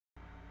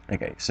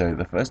Okay, so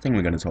the first thing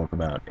we're going to talk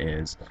about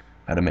is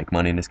how to make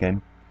money in this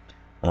game.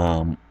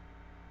 Um,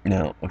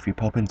 Now, if we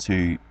pop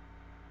into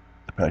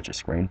the purchase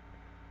screen,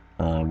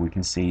 we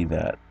can see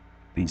that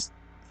these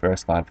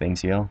first five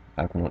things here,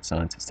 Aquanaut,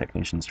 Scientists,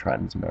 Technicians,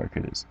 Tritons, and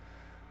Barracudas,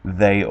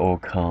 they all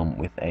come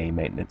with a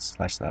maintenance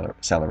slash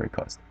salary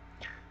cost.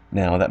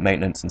 Now, that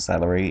maintenance and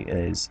salary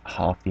is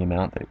half the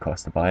amount that it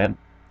costs to buy it.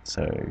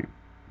 So, it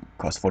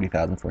costs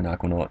 40,000 for an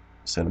Aquanaut,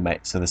 so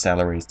the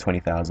salary is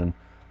 20,000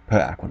 per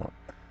Aquanaut.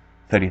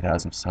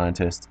 30,000 for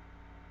Scientists,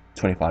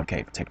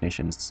 25k for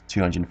Technicians,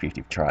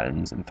 250 for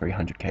Tritons, and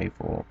 300k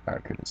for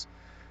Barracudas.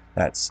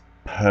 That's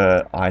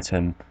per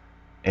item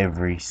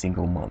every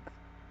single month.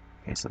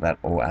 Okay, so that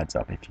all adds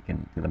up if you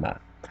can do the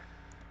math.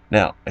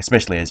 Now,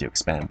 especially as you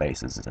expand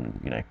bases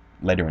and,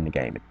 later in the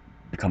game, it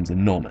becomes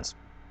enormous.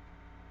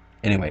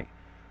 Anyway,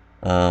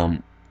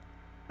 um,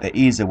 there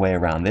is a way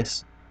around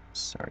this.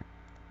 Sorry,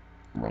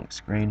 wrong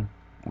screen.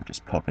 We'll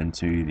just pop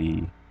into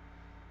the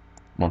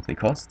monthly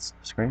costs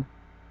screen.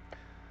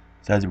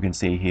 So as we can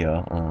see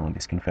here,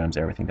 this confirms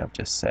everything that I've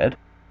just said.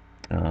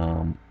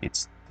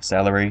 It's the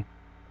salary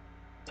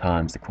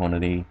times the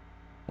quantity, and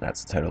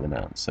that's the total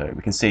amount. So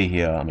we can see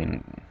here, I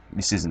mean,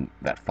 this isn't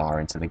that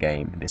far into the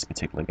game, this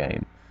particular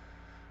game,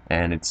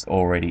 and it's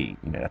already,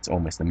 that's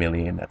almost a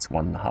million, that's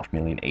 1.5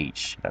 million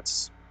each.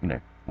 That's,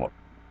 what,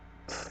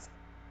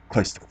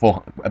 close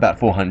to about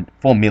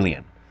 4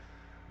 million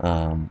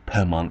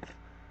per month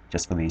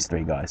just for these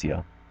three guys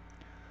here.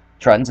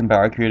 Tritons and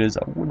Barracudas,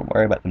 I wouldn't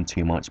worry about them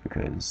too much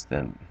because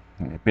they're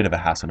a bit of a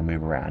hassle to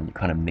move around. You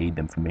kind of need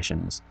them for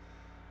missions.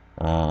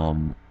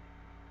 Um,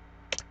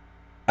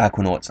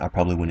 Aquanauts, I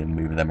probably wouldn't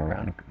move them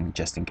around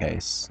just in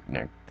case,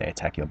 they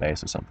attack your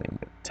base or something.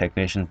 But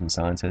Technicians and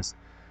Scientists,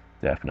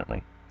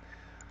 definitely.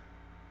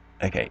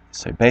 Okay,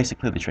 so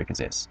basically the trick is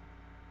this.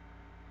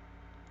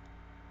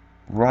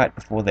 Right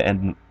before the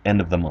end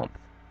of the month,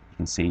 you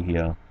can see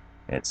here,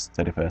 it's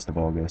 31st of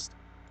August.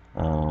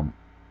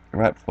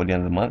 Right before the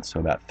end of the month,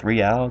 so about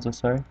 3 hours or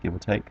so, give or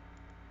take.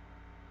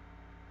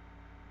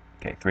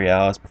 Okay, 3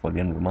 hours before the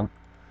end of the month.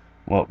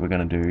 What we're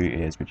going to do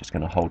is we're just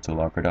going to hold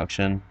till our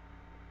production.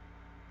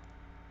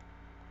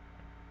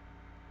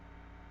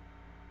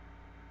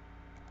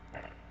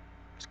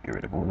 Just get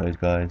rid of all those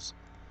guys.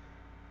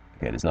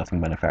 Okay, there's nothing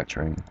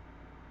manufacturing.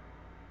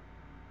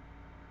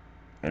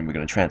 And we're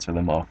going to transfer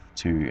them off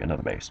to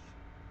another base.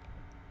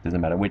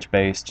 Doesn't matter which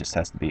base, just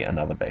has to be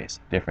another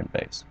base, different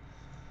base.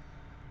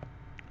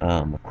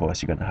 Of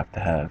course, you're going to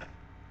have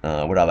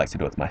what I like to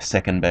do with my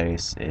second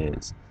base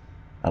is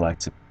I like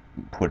to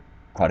put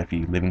quite a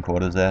few living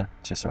quarters there,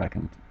 just so I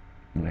can,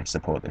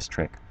 support this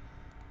trick.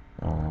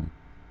 I'll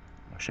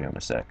show you in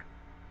a sec.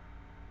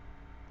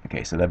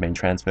 Okay, so they've been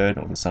transferred,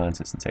 all the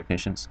scientists and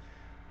technicians.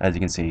 As you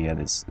can see,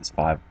 there's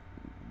about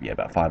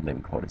 5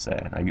 living quarters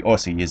there. And I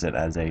also use it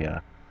as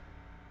a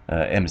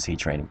MC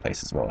training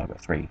place as well. I've got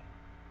 3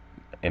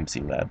 MC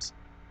labs.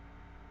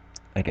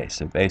 Okay,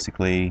 so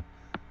basically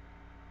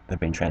they've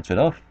been transferred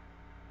off.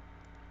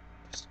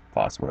 Just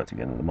fast forward to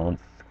the end of the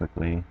month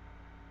quickly.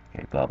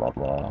 Okay, blah blah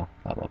blah,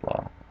 blah blah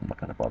blah. I'm not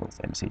going to bother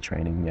with MC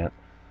training yet.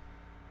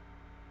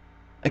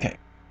 Okay,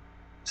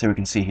 so we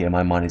can see here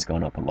my money's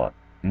gone up a lot.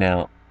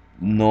 Now,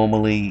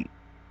 normally,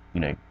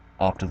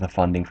 after the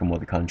funding from all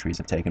the countries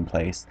have taken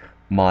place,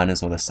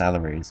 minus all the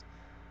salaries,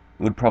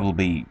 it would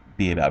probably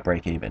be about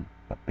break even.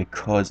 But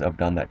because I've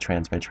done that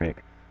transfer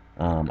trick,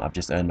 I've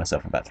just earned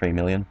myself about 3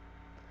 million,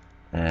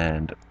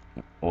 and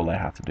all I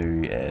have to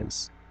do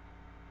is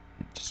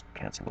just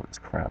cancel all this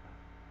crap.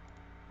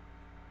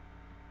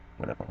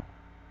 Whatever.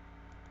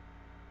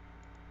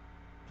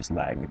 Just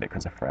lagging a bit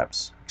because of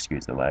fraps.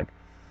 Excuse the lag.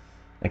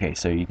 Okay,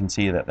 so you can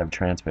see that they've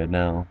transferred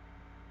now,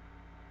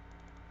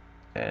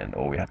 and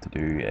all we have to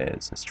do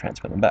is just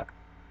transfer them back.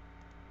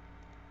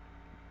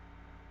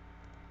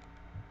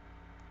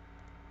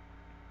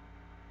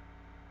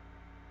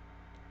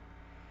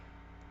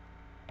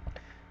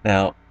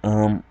 Now,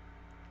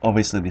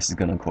 obviously this is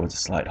going to cause a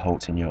slight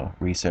halt in your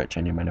research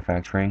and your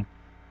manufacturing,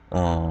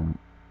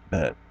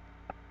 but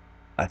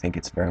I think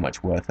it's very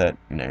much worth it.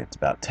 It's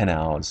about 10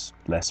 hours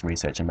less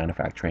research and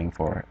manufacturing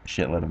for a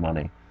shitload of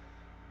money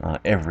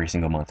every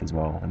single month as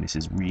well. And this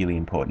is really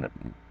important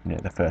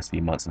at the first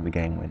few months of the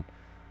game when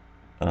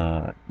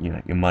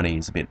your money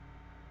is a bit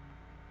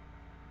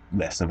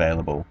less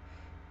available.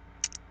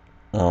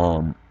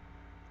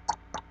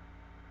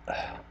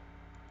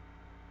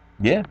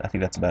 Yeah, I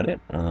think that's about it.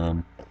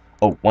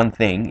 Oh, one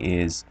thing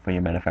is for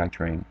your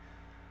manufacturing,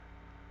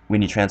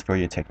 when you transfer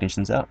your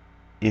technicians out,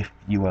 if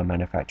you are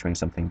manufacturing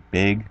something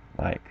big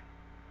like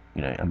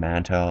a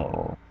manta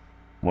or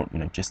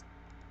just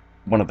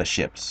one of the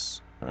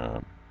ships,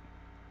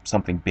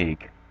 something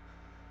big,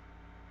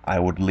 I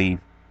would leave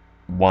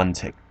one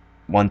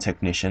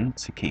technician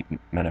to keep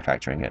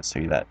manufacturing it, so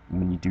that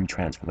when you do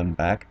transfer them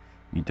back,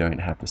 you don't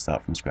have to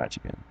start from scratch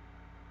again.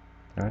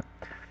 All right.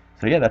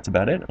 So yeah, that's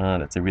about it.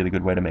 That's a really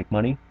good way to make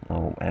money,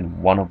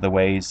 and one of the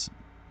ways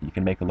you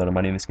can make a lot of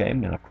money in this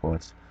game. And of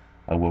course,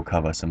 I will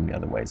cover some of the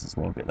other ways as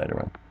well a bit later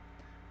on.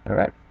 All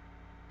right.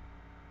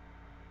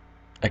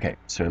 Okay,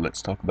 so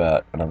let's talk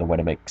about another way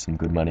to make some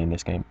good money in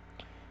this game.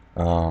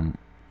 Um,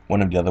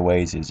 One of the other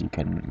ways is you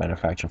can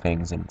manufacture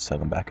things and sell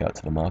them back out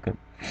to the market.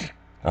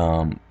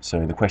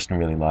 So the question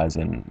really lies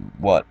in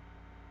what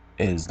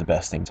is the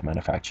best thing to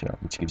manufacture,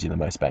 which gives you the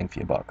most bang for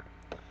your buck.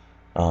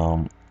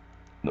 Um,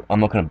 I'm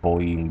not going to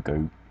bore you and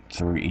go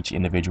through each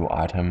individual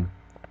item.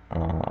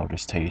 I'll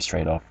just tell you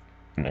straight off,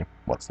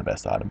 what's the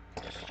best item.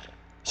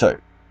 So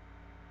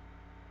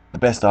the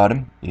best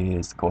item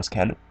is the Gauss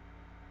cannon,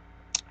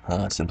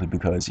 simply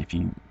because if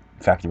you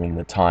factor in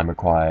the time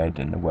required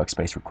and the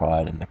workspace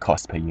required and the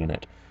cost per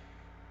unit,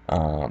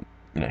 um,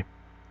 you know,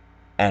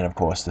 and of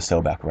course the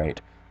sellback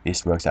rate,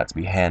 this works out to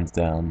be hands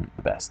down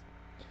the best.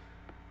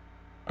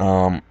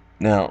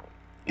 Now,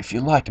 if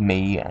you're like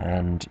me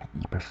and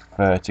you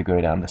prefer to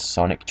go down the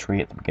Sonic tree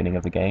at the beginning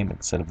of the game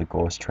instead of the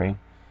Gauss tree,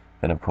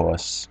 then of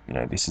course,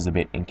 this is a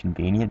bit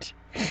inconvenient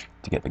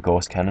to get the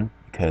Gauss cannon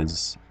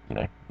because,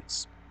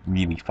 it's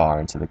really far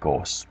into the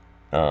Gauss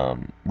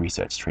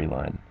research tree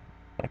line.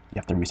 Like, you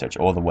have to research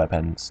all the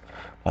weapons,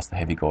 plus the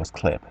heavy Gauss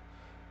clip,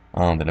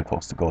 then of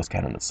course the Gauss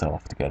cannon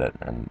itself to get it,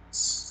 and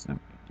it's a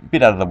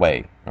bit out of the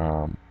way.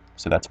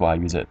 So that's why I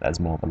use it as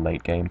more of a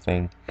late game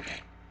thing.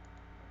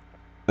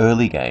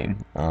 Early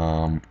game,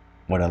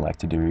 what I like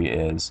to do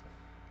is,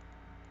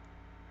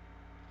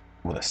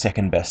 well, the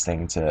second best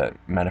thing to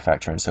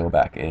manufacture and sell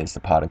back is the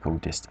particle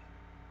dist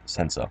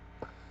sensor.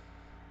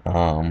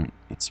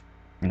 It's,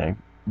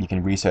 you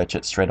can research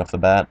it straight off the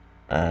bat,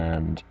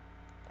 and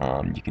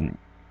you can,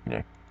 you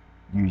know,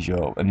 use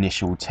your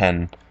initial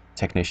 10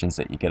 technicians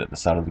that you get at the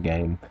start of the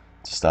game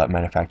to start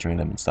manufacturing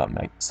them and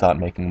start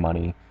making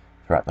money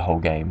throughout the whole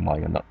game while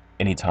you're not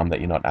any time that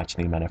you're not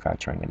actually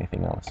manufacturing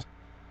anything else.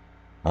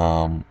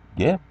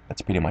 Yeah,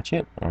 that's pretty much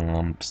it.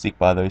 Stick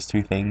by those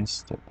two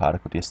things, the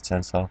particle disc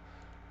sensor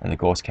and the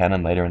Gauss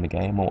cannon later in the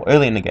game, or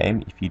early in the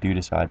game if you do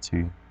decide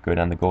to go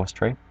down the Gauss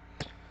tree.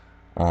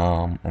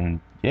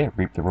 And yeah,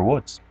 reap the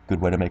rewards. Good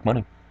way to make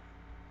money.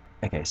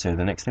 Okay, so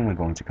the next thing we're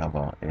going to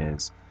cover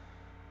is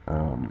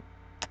um,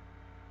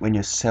 when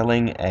you're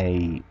selling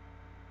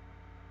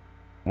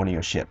one of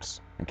your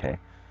ships. Okay,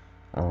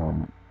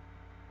 um,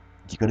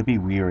 you got to be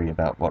weary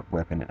about what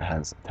weapon it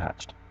has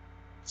attached.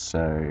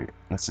 So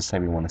let's just say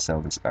we want to sell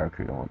this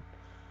Barracuda one.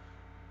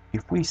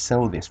 If we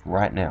sell this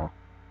right now,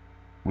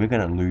 we're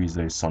going to lose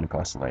those sonic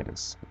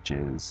oscillators, which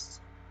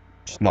is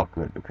just not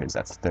good because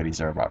that's 30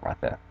 zerobyte right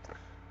there.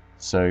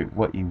 So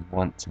what you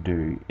want to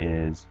do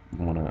is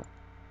you want to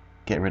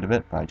get rid of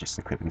it by just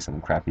equipping some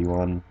crappy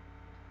one,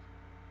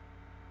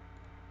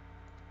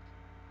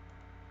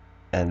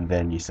 and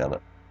then you sell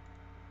it.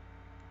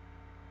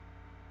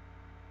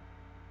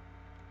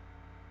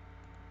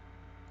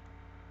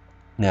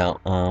 Now,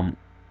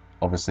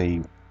 obviously,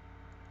 with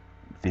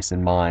this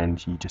in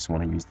mind, you just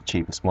want to use the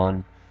cheapest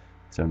one.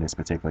 So in this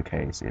particular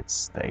case,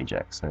 it's the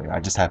Ajax. So I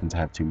just happen to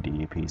have two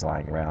DEPs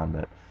lying around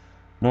that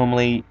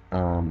normally,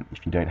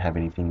 if you don't have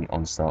anything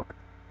on stock,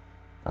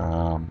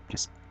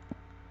 just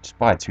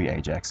buy two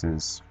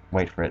Ajaxes,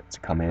 wait for it to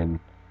come in.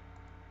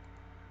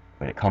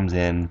 When it comes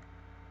in,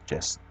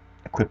 just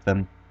equip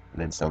them,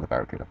 and then sell the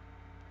Barracuda.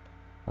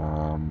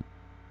 Um,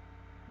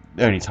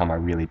 the only time I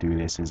really do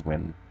this is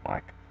when,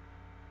 like,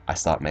 I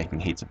start making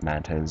heaps of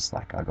mantas.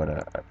 Like, I got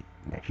a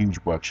huge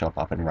workshop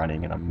up and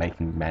running, and I'm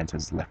making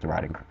mantas left,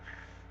 right, and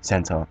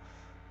center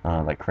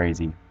like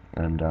crazy.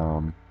 And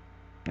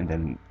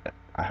then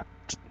I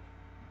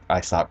I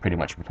start pretty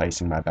much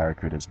replacing my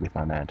Barracudas with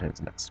my mantas,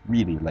 and it's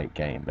really late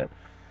game, but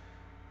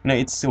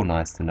it's still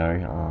nice to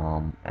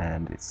know,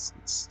 and it's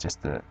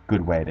just a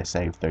good way to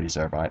save 30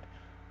 zerobyte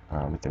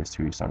with those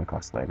two sonic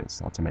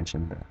oscillators, not to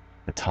mention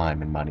the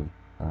time and money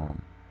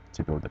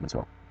to build them as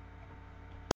well.